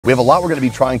We have a lot we're going to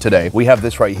be trying today. We have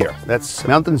this right here. That's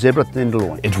mountain zebra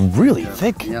tenderloin. It's really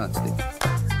thick. Yeah, it's thick.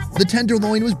 The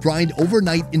tenderloin was brined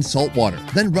overnight in salt water,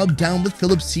 then rubbed down with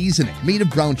Phillips seasoning, made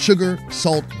of brown sugar,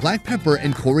 salt, black pepper,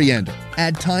 and coriander.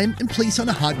 Add thyme and place on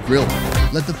a hot grill.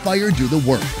 Let the fire do the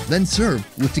work, then serve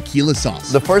with tequila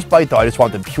sauce. The first bite though, I just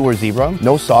want the pure zebra.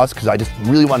 No sauce, because I just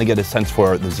really want to get a sense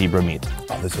for the zebra meat.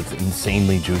 Oh, this looks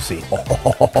insanely juicy.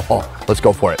 Let's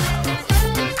go for it.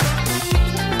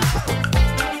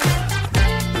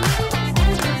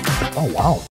 Oh, wow.